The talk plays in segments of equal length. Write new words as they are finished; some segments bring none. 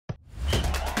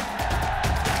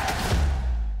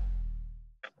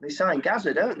They signed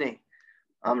Gazza, don't they?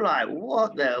 I'm like,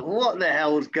 what the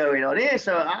hell's going on here?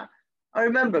 So I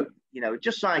remember,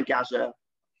 just signed Gazza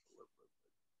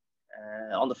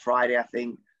on the Friday, I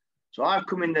think. So I've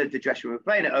come in the dressing room,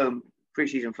 we're playing at home,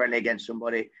 pre-season friendly against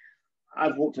somebody.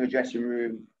 I've walked in the dressing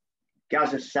room.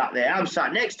 Gazza's sat there. I'm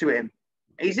sat next to him.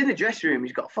 He's in the dressing room.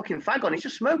 He's got a fucking fag on. He's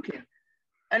just smoking.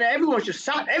 And everyone's just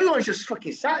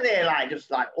fucking sat there,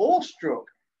 just awestruck.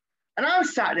 And I'm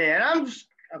sat there and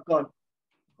I've gone,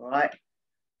 all right.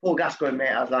 Poor Gasgcoigne, mate.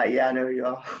 I was like, yeah, I know who you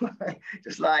are.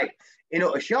 Just in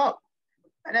utter shock.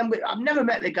 And then I've never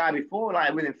met the guy before.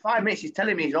 Within 5 minutes, he's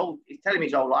telling me his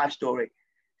whole life story.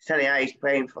 He's telling how he's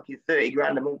paying fucking 30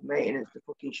 grand a month maintenance to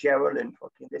fucking Cheryl and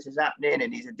fucking this is happening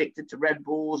and he's addicted to Red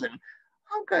Bulls. And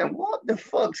I'm going, what the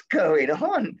fuck's going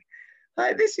on?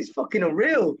 This is fucking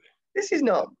unreal. This is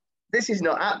not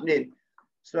happening.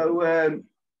 So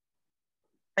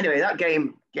anyway, that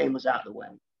game was out of the way.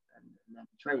 And then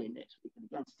training next week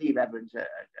against Steve Evans,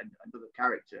 another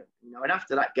character. And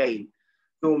after that game,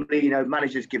 normally,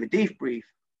 managers give a debrief.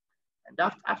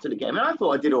 And after the game, and I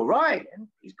thought I did all right. And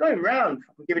he's going around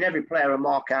giving every player a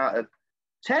mark out of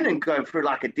 10 and going through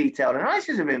a detailed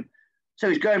analysis of him. So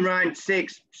he's going around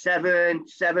 6, 7,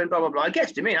 blah, blah, blah. It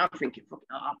gets to me, and I'm thinking, fucking,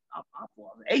 I thought I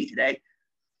was 8 today.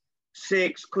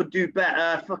 6, could do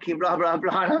better, fucking blah, blah,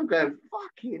 blah. And I'm going,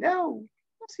 fucking hell,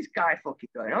 what's this guy fucking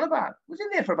going on about? I was in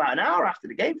there for about an hour after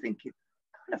the game thinking,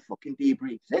 what kind of fucking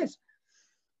debrief is this?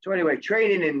 So anyway,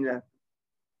 training in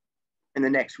the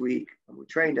next week, and we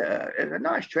trained at a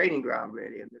nice training ground,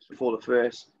 really. And this before the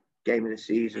first game of the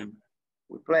season,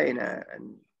 we're playing,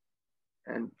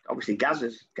 and obviously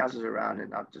Gazza's around,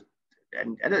 and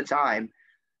at the time,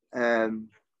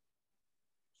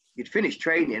 you'd finished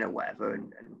training or whatever,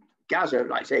 and Gazza,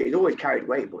 like I say, he's always carried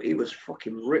weight, but he was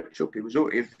fucking ripped up. He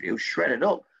was shredded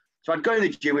up. So I'd go in the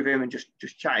gym with him and just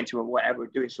chatting to him or whatever,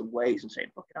 doing some weights and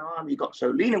saying, fucking, how have you got so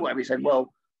lean or whatever? He said,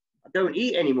 well, I don't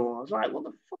eat anymore. I was like, what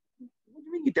the fuck? What do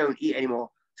you mean you don't eat anymore?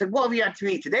 I said, what have you had to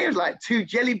eat today? It was 2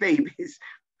 jelly babies.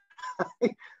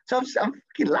 So I'm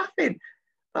fucking laughing.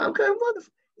 I'm going, what the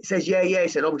fuck? He says, yeah. He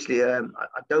said, obviously, I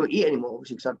don't eat anymore,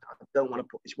 obviously, because I don't want to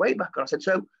put this weight back on. I said,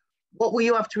 so what will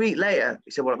you have to eat later?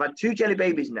 He said, well, I've had 2 jelly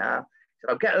babies now. He said,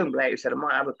 I'll get home later. He said, I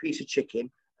might have a piece of chicken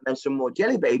and then some more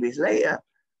jelly babies later.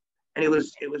 And it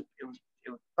was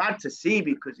bad to see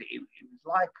because it was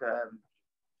like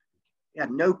he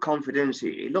had no confidence.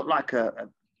 He looked like a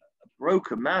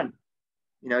broken man.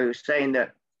 He was saying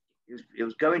that he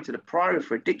was going to the Priory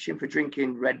for addiction for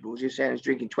drinking Red Bulls. He was saying he was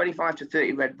drinking 25 to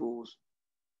 30 Red Bulls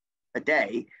a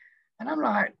day. And I'm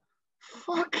like,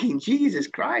 fucking Jesus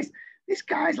Christ. This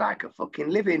guy's like a fucking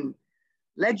living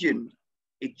legend.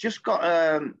 He just got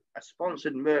a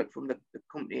sponsored Merc from the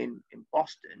company in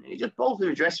Boston. And he just bolted through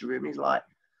the dressing room. He's like,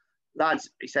 lads,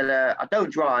 he said, I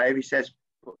don't drive. He says,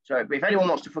 but if anyone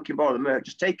wants to fucking borrow the Merc,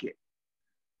 just take it.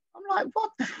 I'm like,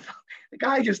 what the fuck? The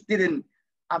guy just didn't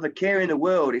have a care in the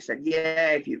world. He said,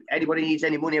 yeah, if anybody needs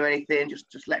any money or anything,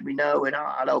 just let me know and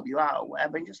I'll help you out or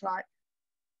whatever. And just like,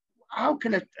 how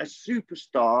can a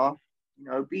superstar,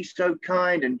 be so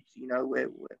kind? And, we're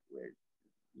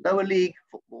lower league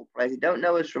football players. They don't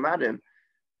know us from Adam.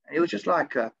 And it was just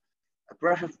like a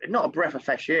breath of, not a breath of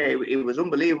fresh air. It was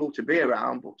unbelievable to be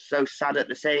around, but so sad at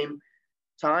the same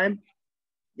time,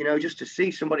 just to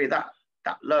see somebody that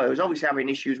low. He was obviously having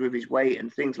issues with his weight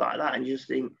and things like that. And you just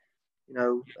think,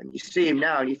 and you see him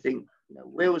now and you think,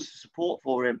 where was the support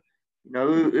for him?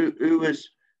 Who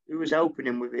was helping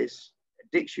him with his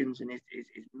addictions and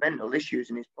his mental issues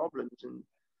and his problems? And,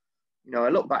 I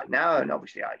look back now and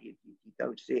obviously you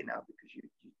don't see it now because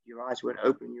your eyes weren't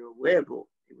open, you're aware, but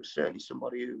it was certainly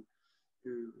somebody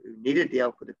who needed the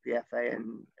help of the PFA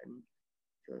and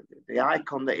the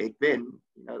icon that he'd been.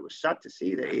 It was sad to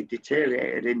see that he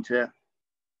deteriorated into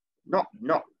not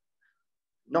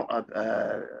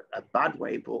a bad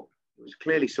way, but it was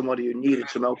clearly somebody who needed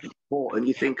some help and support. And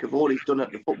you think of all he's done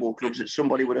at the football clubs, that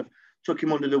somebody would have took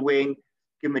him under the wing,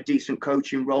 give him a decent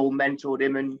coaching role, mentored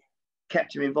him and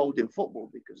kept him involved in football,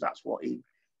 because that's what he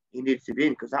needed to be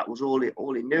in, because that was all he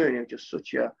knew. And he was just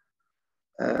such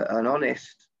an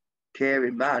honest,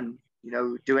 caring man,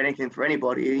 do anything for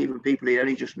anybody, even people he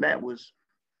only just met was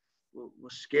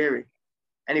scary.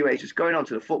 Anyway, just going on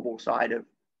to the football side of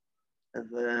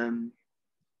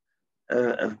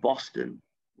Boston,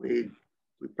 we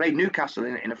played Newcastle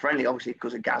in a friendly, obviously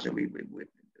because of Gazza. We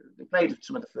played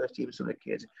some of the first team and some of the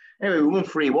kids. Anyway, we won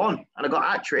 3-1 and I got a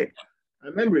hat-trick. I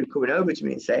remember him coming over to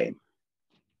me and saying,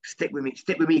 stick with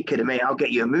me, kid, and mate, I'll get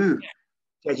you a move.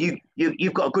 He said,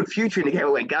 you've got a good future in the game. I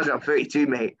went, Gazza, I'm 32,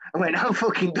 mate. I went, I'm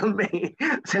fucking done, mate.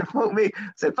 I said, fuck me.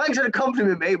 I said, thanks for the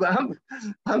compliment, mate, but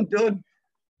I'm done.